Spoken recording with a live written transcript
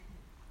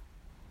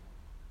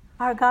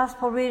Our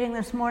gospel reading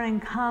this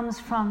morning comes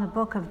from the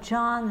book of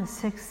John, the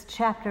 6th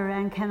chapter,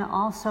 and can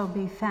also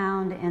be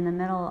found in the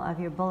middle of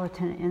your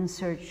bulletin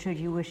insert should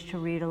you wish to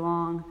read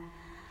along.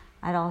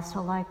 I'd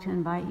also like to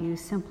invite you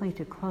simply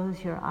to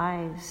close your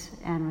eyes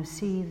and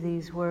receive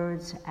these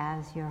words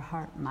as your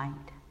heart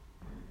might.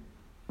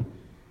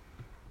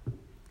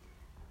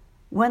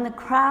 When the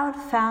crowd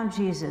found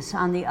Jesus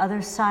on the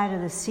other side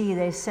of the sea,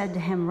 they said to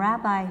him,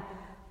 "Rabbi,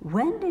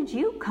 when did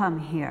you come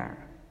here?"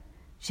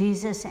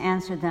 Jesus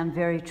answered them,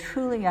 "Very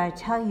truly, I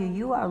tell you,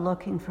 you are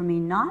looking for me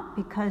not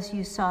because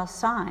you saw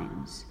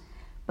signs,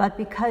 but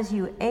because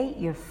you ate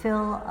your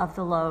fill of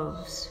the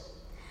loaves.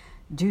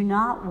 Do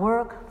not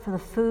work for the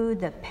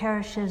food that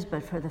perishes,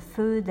 but for the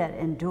food that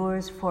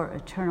endures for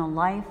eternal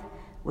life,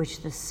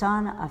 which the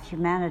Son of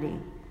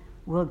Humanity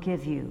will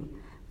give you.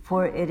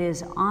 For it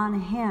is on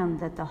him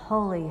that the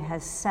Holy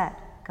has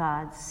set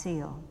God's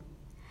seal."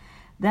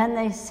 Then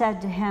they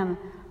said to him,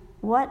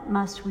 "What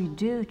must we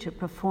do to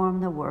perform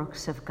the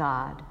works of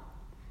God?"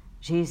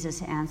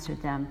 Jesus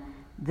answered them,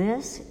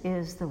 "This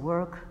is the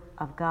work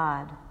of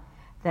God,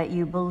 that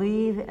you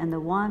believe in the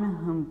one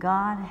whom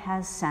God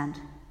has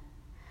sent."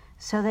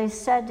 So they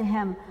said to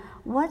him,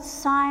 "What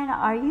sign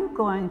are you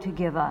going to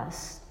give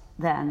us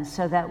then,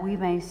 so that we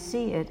may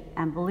see it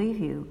and believe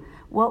you?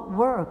 What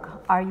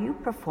work are you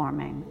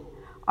performing?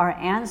 Our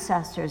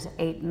ancestors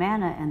ate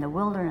manna in the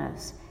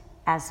wilderness,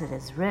 as it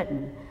is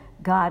written,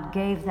 God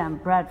gave them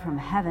bread from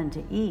heaven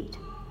to eat."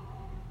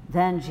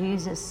 Then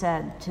Jesus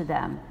said to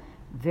them,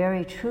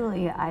 "Very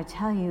truly, I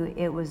tell you,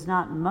 it was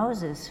not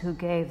Moses who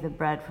gave the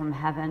bread from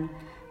heaven,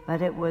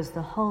 but it was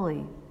the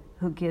Holy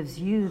who gives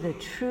you the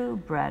true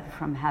bread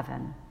from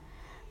heaven.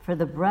 For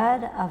the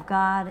bread of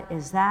God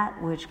is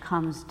that which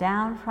comes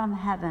down from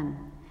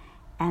heaven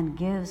and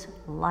gives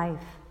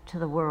life to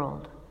the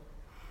world."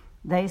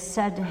 They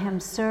said to him,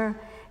 "Sir,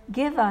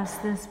 give us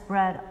this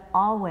bread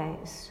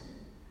always."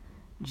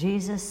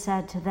 Jesus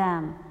said to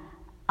them,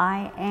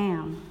 "I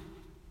am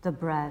the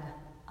bread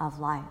of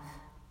life."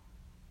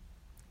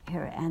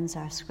 Here ends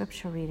our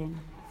scripture reading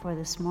for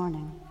this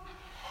morning.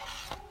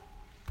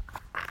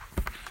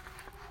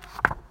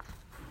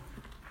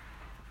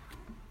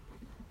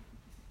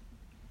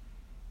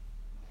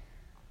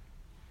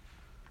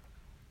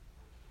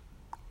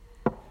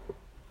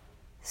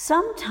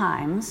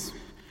 Sometimes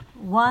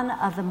one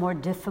of the more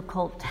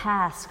difficult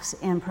tasks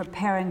in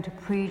preparing to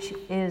preach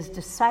is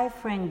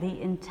deciphering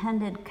the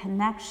intended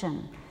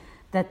connection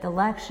that the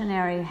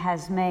lectionary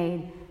has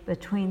made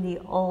between the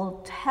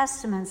Old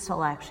Testament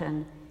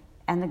selection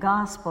and the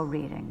gospel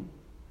reading.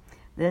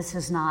 This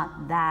is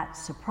not that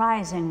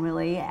surprising,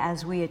 really,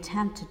 as we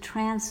attempt to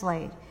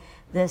translate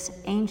this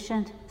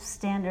ancient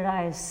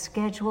standardized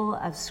schedule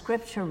of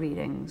scripture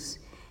readings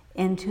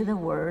into the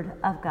Word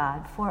of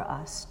God for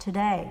us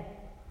today.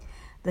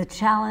 The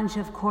challenge,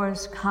 of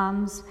course,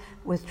 comes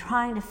with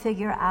trying to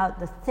figure out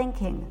the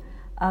thinking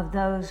of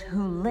those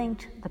who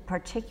linked the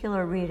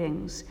particular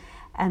readings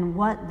and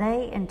what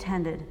they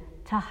intended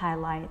to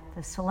highlight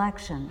the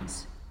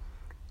selections.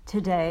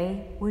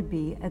 Today would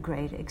be a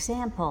great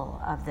example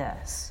of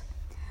this.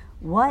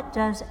 What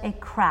does a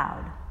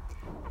crowd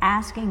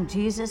asking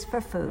Jesus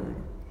for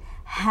food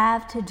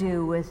have to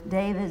do with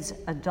David's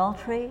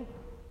adultery,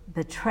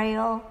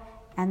 betrayal,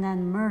 and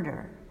then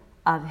murder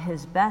of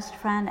his best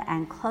friend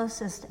and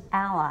closest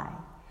ally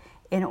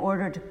in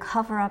order to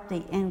cover up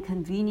the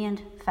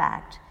inconvenient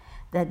fact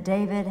that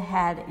David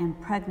had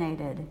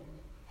impregnated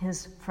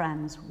his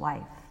friend's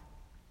wife?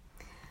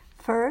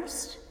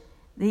 First,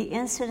 the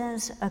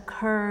incidents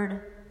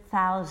occurred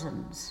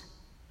thousands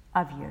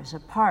of years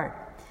apart.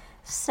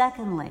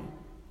 Secondly,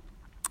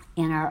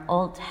 in our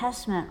Old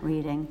Testament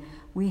reading,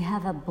 we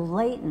have a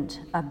blatant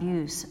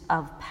abuse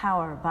of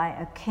power by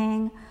a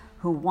king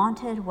who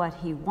wanted what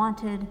he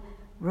wanted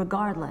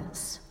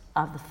regardless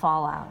of the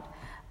fallout.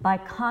 By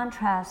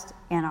contrast,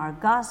 in our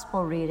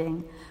gospel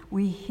reading,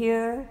 we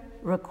hear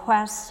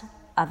requests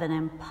of an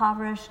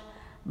impoverished,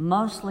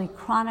 mostly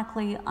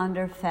chronically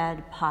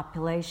underfed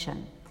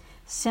population,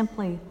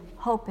 simply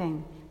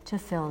hoping to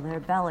fill their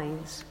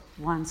bellies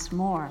once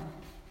more.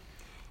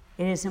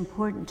 It is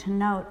important to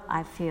note,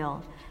 I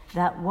feel,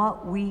 that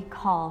what we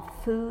call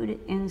food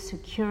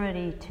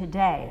insecurity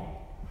today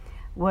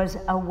was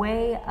a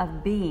way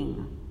of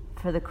being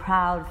for the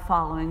crowd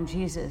following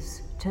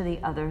Jesus to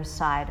the other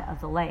side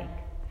of the lake.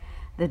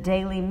 The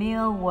daily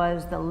meal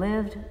was the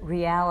lived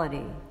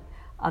reality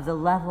of the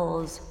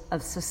levels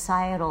of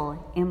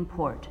societal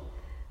import.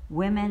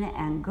 Women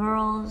and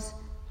girls,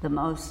 the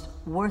most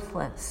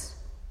worthless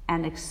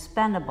and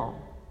expendable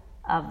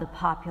of the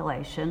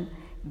population,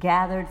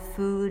 gathered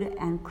food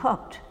and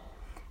cooked.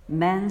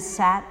 Men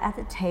sat at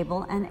the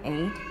table and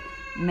ate.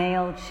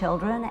 Male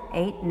children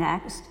ate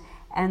next.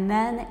 And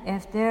then,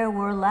 if there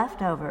were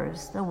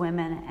leftovers, the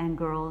women and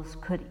girls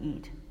could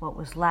eat what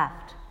was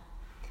left.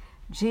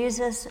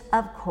 Jesus,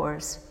 of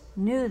course,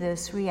 knew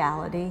this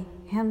reality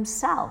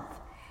himself,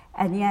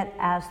 and yet,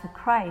 as the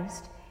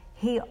Christ,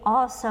 he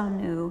also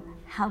knew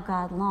how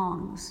God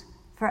longs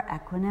for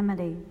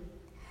equanimity.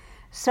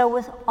 So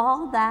with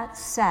all that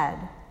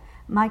said,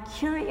 My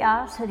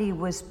curiosity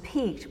was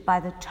piqued by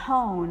the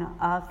tone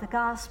of the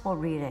gospel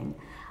reading.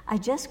 I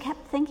just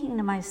kept thinking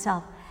to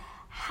myself,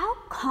 how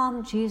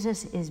come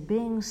Jesus is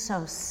being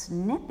so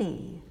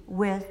snippy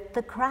with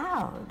the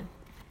crowd?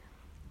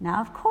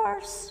 Now, of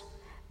course,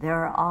 there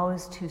are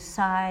always two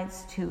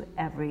sides to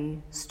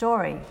every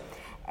story.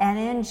 And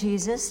in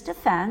Jesus'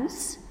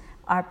 defense,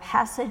 our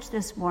passage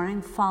this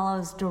morning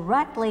follows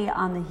directly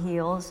on the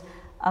heels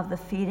of the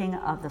feeding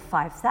of the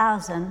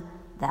 5,000.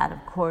 That,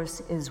 of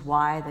course, is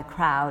why the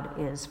crowd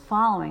is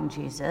following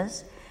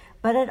Jesus.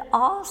 But it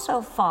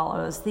also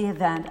follows the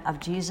event of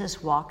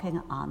Jesus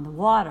walking on the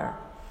water.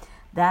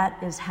 That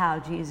is how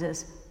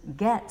Jesus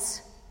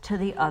gets to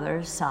the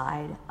other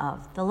side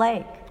of the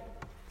lake.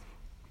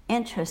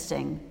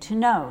 Interesting to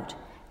note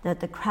that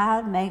the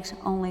crowd makes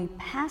only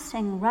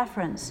passing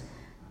reference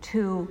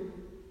to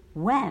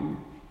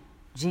when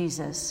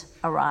Jesus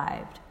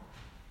arrived,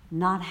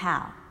 not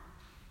how.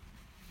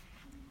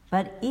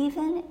 But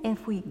even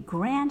if we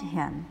grant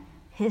him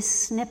his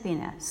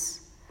snippiness,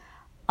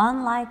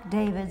 unlike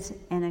David's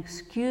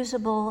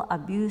inexcusable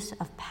abuse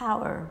of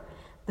power,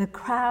 the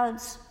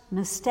crowd's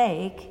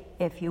mistake,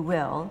 if you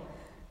will,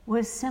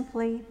 was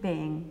simply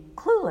being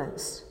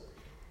clueless.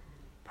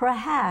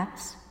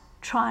 Perhaps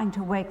trying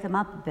to wake them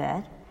up a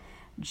bit,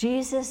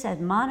 Jesus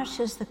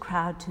admonishes the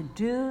crowd to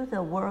do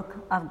the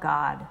work of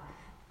God,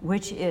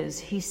 which is,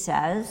 he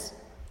says,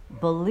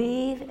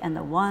 believe in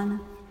the one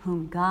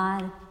whom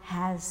God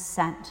has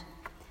sent.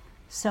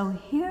 So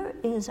here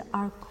is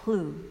our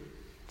clue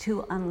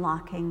to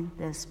unlocking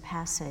this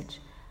passage.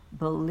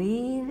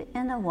 Believe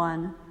in the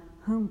one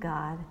whom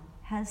God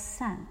has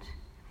sent.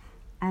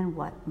 And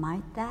what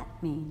might that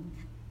mean?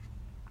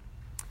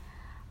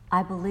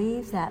 I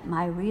believe that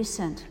my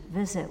recent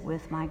visit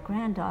with my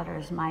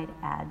granddaughters might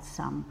add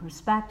some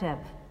perspective.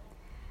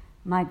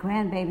 My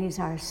grandbabies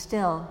are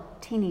still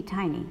teeny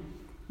tiny.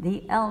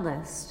 The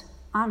eldest,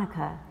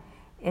 Annika,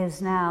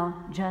 is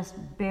now just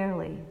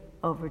barely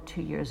over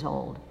 2 years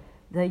old.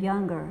 The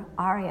younger,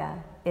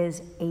 Arya,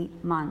 is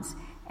 8 months.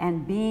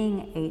 And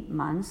being 8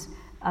 months,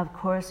 of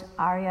course,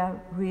 Arya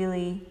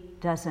really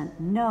doesn't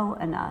know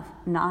enough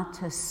not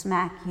to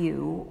smack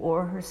you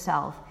or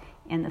herself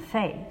in the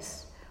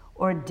face,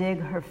 or dig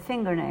her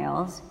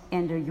fingernails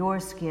into your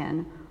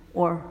skin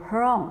or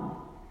her own.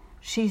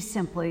 She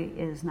simply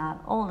is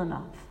not old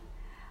enough.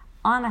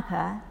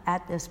 Annika,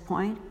 at this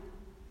point,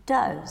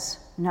 does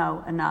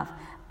know enough,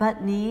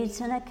 but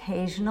needs an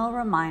occasional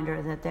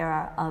reminder that there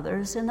are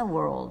others in the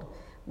world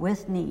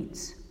with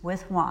needs,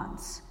 with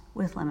wants,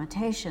 with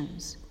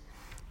limitations.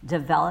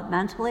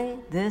 Developmentally,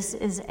 this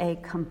is a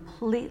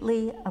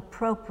completely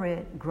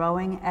appropriate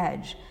growing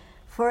edge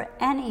for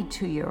any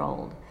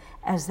 2-year-old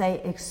as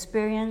they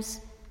experience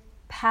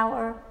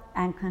power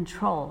and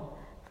control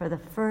for the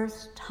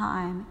first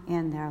time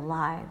in their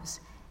lives,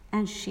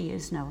 and she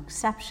is no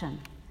exception.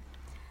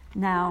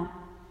 Now,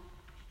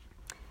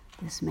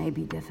 this may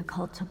be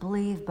difficult to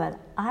believe, but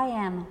I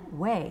am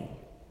way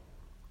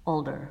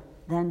older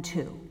than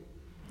 2.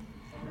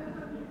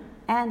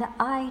 And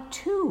I,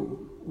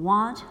 too,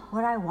 want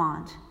what I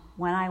want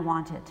when I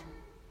want it.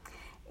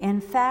 In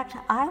fact,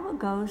 I would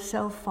go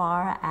so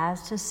far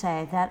as to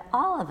say that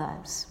all of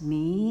us,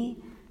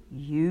 me,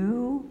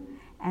 you,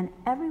 and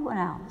everyone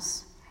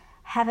else,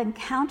 have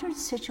encountered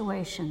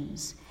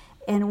situations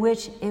in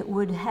which it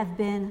would have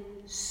been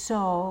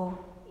so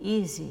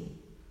easy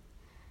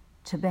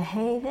to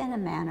behave in a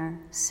manner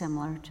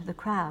similar to the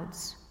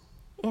crowds,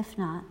 if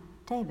not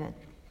David.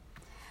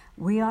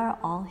 We are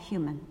all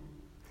human.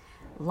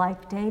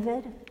 Like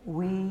David,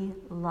 we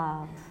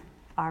love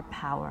our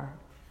power.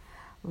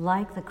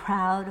 Like the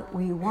crowd,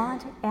 we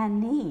want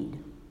and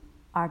need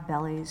our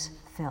bellies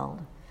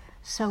filled.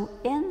 So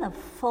in the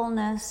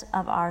fullness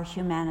of our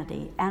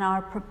humanity and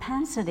our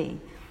propensity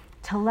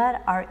to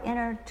let our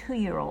inner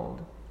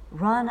 2-year-old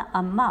run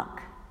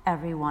amok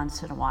every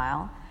once in a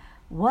while,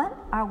 what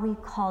are we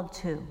called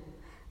to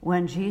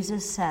when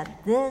Jesus said,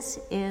 "This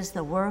is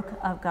the work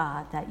of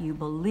God, that you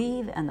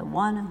believe in the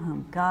one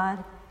whom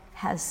God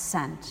has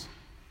sent"?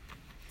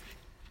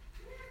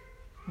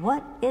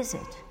 What is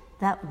it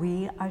that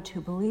we are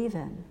to believe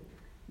in?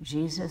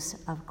 Jesus,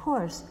 of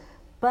course,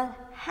 but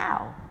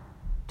how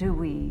do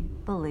we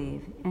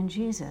believe in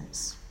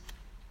Jesus?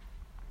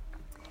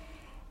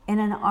 In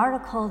an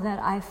article that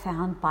I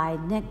found by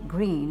Nick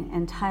Green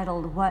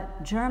entitled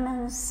 "What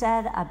Germans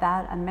Said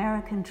About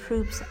American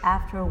Troops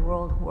After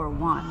World War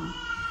I,"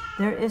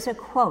 there is a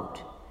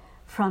quote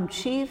from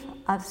Chief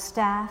of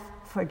Staff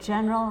for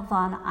General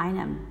von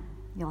Einem,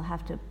 you'll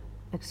have to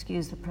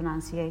excuse the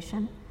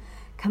pronunciation,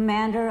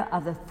 commander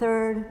of the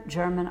 3rd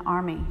German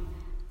Army,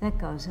 that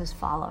goes as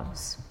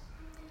follows.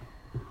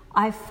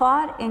 "I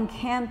fought in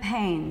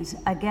campaigns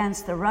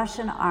against the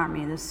Russian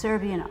army, the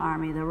Serbian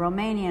army, the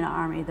Romanian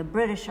army, the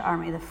British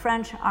army, the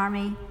French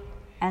army,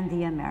 and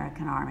the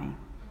American army.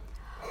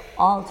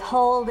 All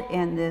told,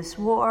 in this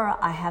war,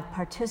 I have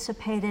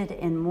participated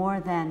in more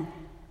than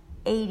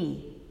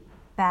 80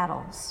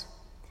 battles.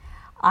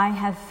 I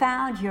have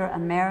found your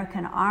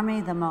American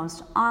army the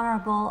most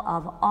honorable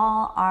of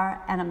all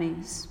our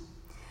enemies.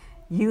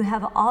 You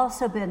have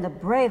also been the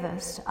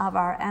bravest of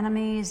our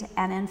enemies,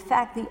 and in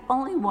fact, the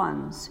only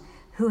ones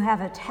who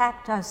have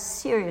attacked us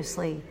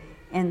seriously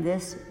in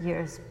this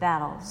year's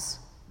battles.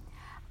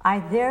 I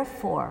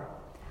therefore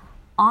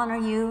honor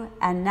you,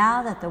 and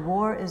now that the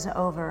war is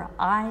over,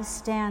 I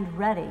stand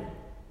ready,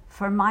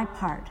 for my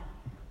part,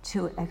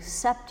 to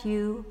accept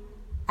you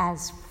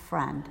as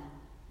friend.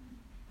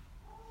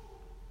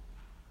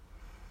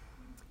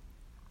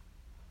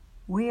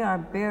 We are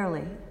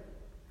barely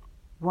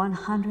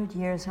 100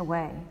 years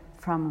away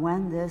from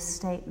when this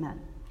statement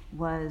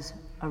was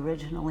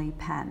originally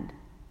penned.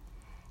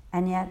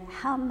 And yet,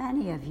 how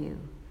many of you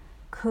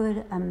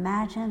could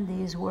imagine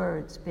these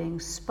words being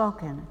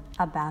spoken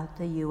about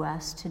the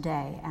U.S.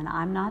 today? And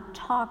I'm not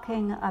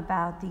talking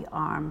about the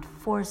armed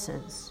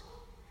forces,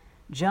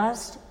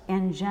 just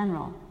in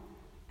general,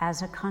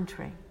 as a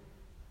country.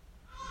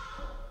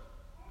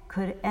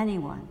 Could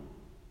anyone?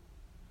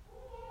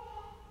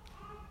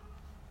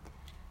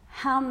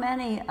 How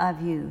many of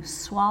you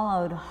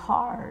swallowed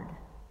hard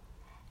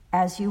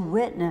as you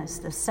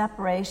witnessed the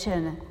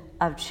separation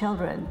of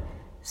children,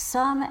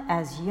 some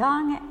as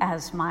young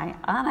as my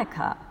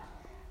Annika,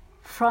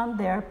 from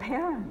their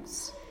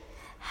parents?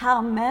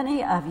 How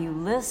many of you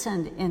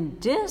listened in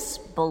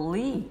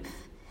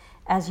disbelief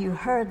as you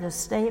heard the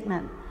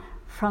statement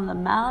from the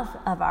mouth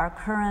of our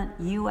current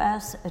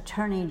U.S.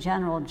 Attorney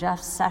General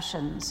Jeff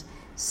Sessions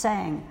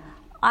saying,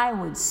 I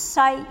would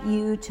cite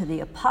you to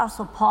the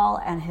Apostle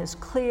Paul and his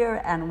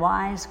clear and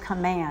wise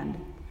command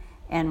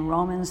in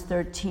Romans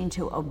 13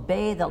 to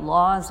obey the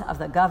laws of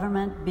the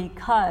government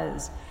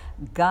because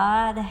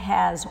God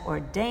has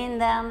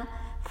ordained them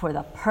for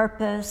the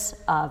purpose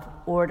of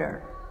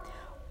order.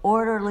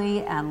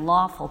 Orderly and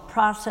lawful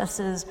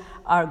processes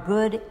are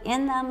good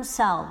in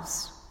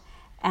themselves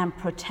and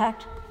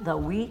protect the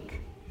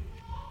weak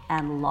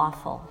and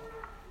lawful.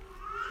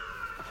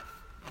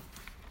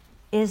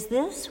 Is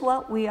this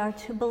what we are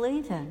to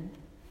believe in?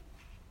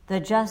 The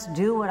just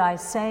do what I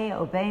say,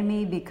 obey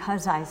me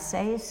because I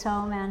say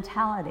so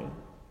mentality?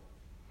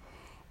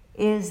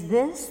 Is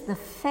this the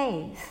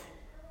faith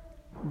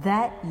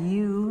that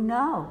you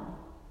know?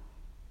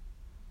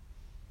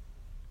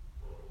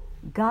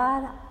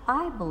 God,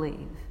 I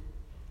believe,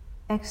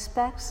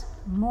 expects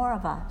more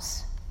of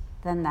us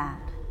than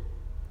that.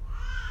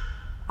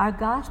 Our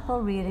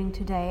gospel reading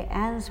today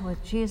ends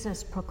with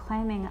Jesus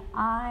proclaiming,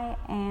 I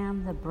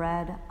am the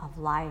bread of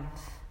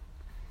life.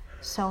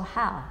 So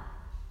how?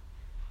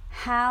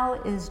 How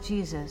is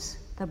Jesus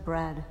the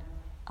bread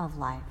of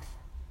life?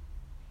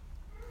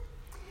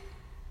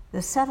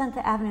 The Seventh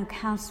Avenue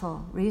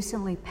Council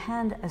recently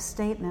penned a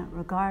statement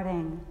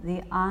regarding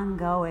the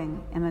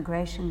ongoing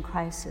immigration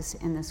crisis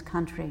in this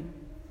country.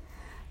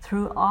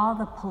 Through all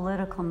the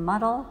political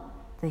muddle,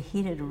 the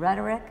heated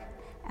rhetoric,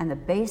 and the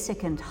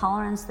basic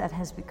intolerance that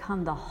has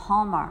become the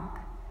hallmark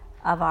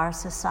of our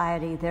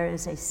society, there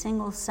is a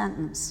single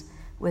sentence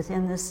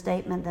within this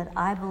statement that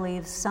I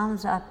believe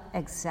sums up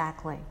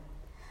exactly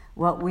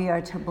what we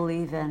are to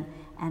believe in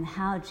and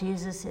how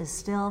Jesus is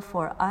still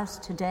for us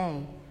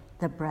today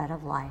the bread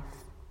of life.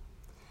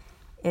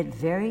 It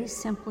very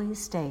simply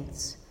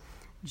states,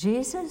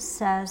 Jesus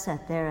says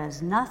that there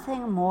is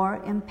nothing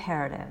more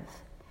imperative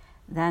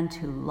than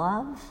to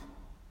love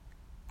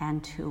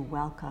and to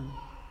welcome.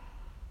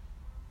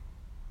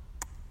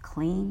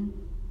 Clean,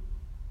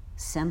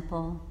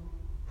 simple,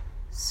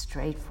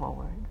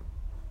 straightforward.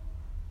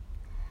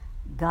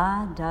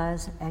 God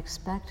does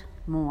expect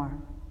more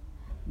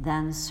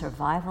than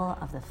survival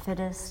of the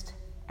fittest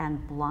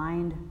and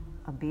blind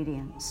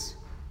obedience.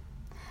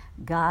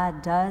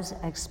 God does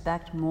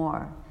expect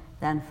more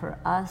than for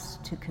us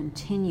to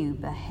continue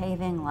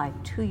behaving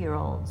like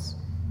 2-year-olds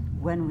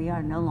when we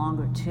are no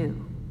longer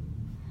 2.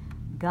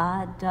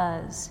 God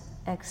does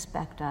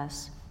expect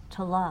us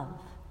to love.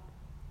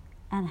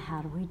 And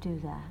how do we do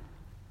that?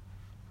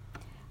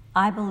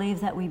 I believe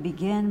that we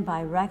begin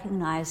by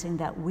recognizing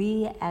that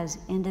we as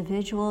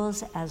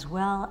individuals as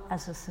well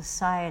as a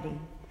society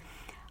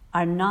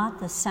are not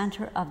the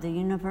center of the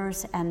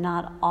universe, and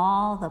not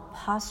all the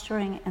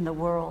posturing in the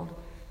world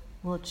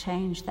will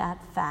change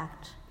that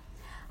fact.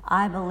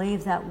 I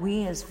believe that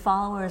we as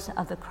followers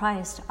of the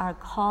Christ are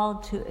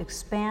called to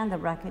expand the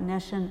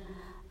recognition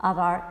of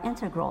our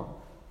integral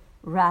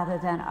rather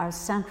than our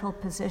central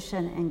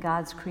position in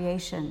God's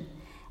creation,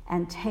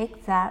 and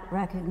take that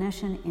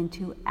recognition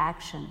into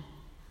action,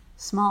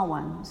 small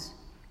ones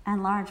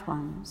and large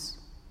ones.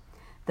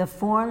 The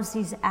forms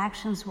these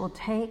actions will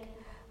take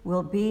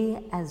will be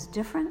as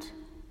different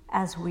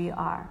as we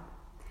are.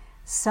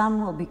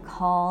 Some will be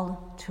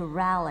called to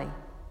rally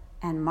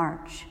and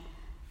march.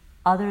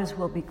 Others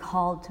will be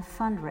called to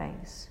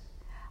fundraise.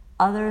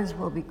 Others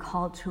will be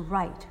called to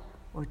write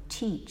or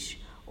teach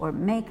or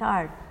make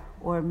art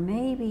or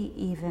maybe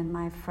even,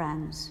 my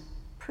friends,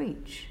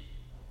 preach.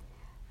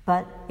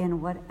 But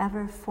in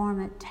whatever form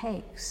it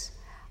takes,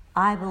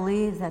 I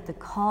believe that the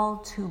call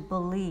to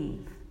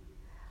believe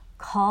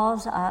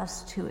calls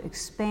us to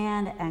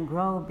expand and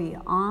grow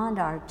beyond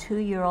our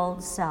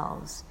 2-year-old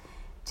selves,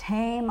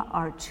 tame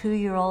our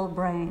 2-year-old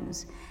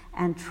brains,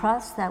 and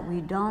trust that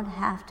we don't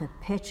have to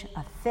pitch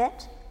a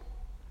fit,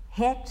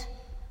 hit,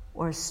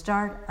 or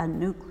start a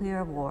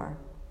nuclear war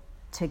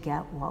to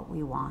get what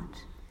we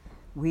want.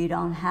 We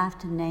don't have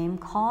to name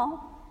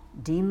call,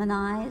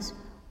 demonize,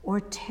 or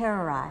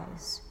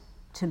terrorize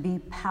to be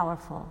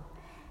powerful.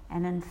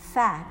 And in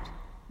fact,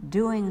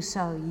 doing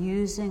so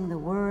using the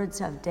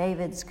words of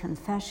David's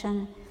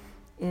confession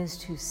is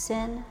to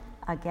sin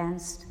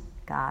against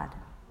God.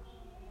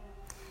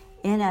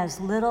 In as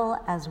little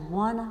as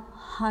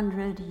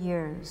 100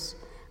 years,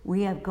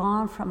 we have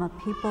gone from a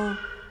people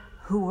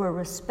who were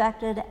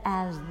respected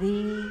as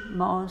the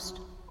most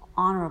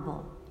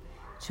honorable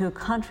to a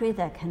country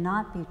that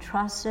cannot be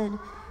trusted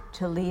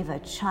to leave a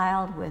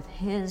child with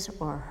his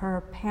or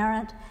her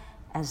parent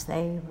as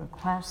they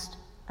request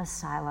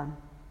asylum.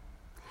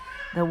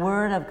 The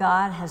word of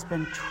God has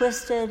been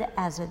twisted,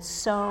 as it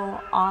so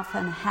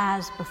often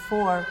has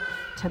before,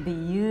 to be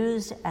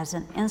used as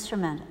an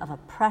instrument of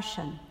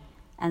oppression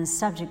and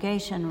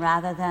subjugation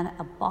rather than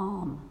a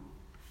balm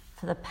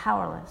for the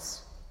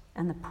powerless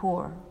and the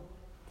poor.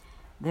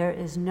 There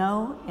is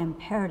no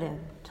imperative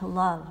to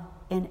love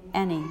in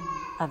any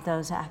of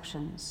those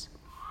actions.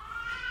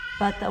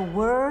 But the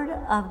word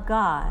of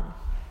God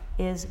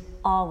is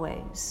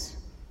always,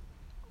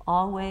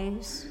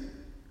 always,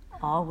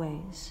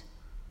 always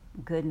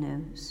good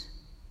news.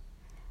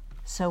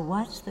 So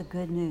what's the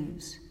good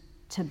news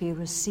to be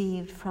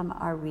received from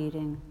our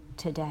reading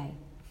today?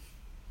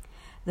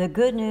 The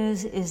good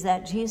news is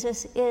that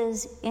Jesus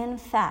is, in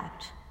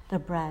fact, the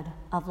bread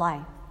of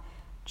life,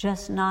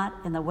 just not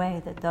in the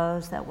way that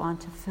those that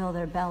want to fill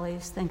their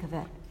bellies think of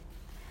it.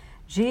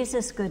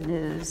 Jesus' good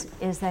news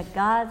is that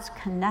God's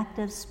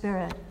connective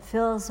spirit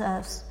fills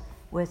us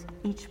with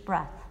each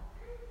breath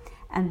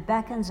and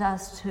beckons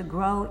us to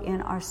grow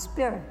in our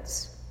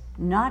spirits,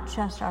 not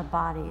just our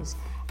bodies,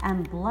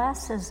 and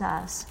blesses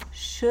us,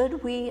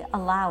 should we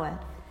allow it,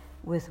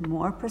 with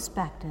more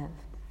perspective,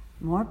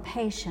 more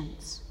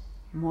patience,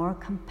 more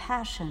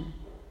compassion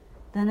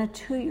than a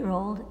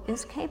 2-year-old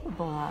is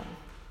capable of.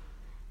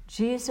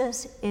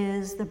 Jesus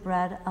is the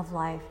bread of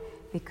life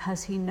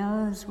because he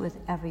knows with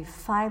every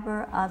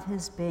fiber of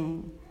his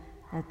being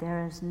that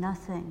there is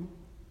nothing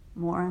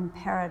more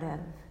imperative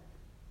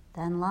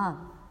than love.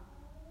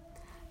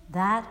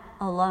 That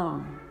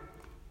alone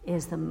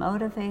is the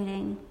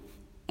motivating,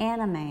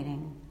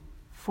 animating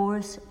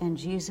force in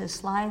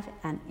Jesus' life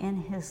and in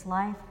his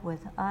life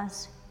with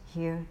us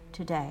here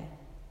today.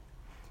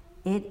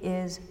 It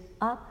is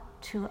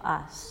up to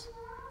us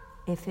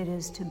if it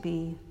is to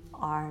be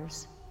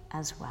ours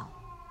as well.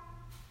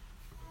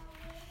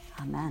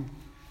 Amen.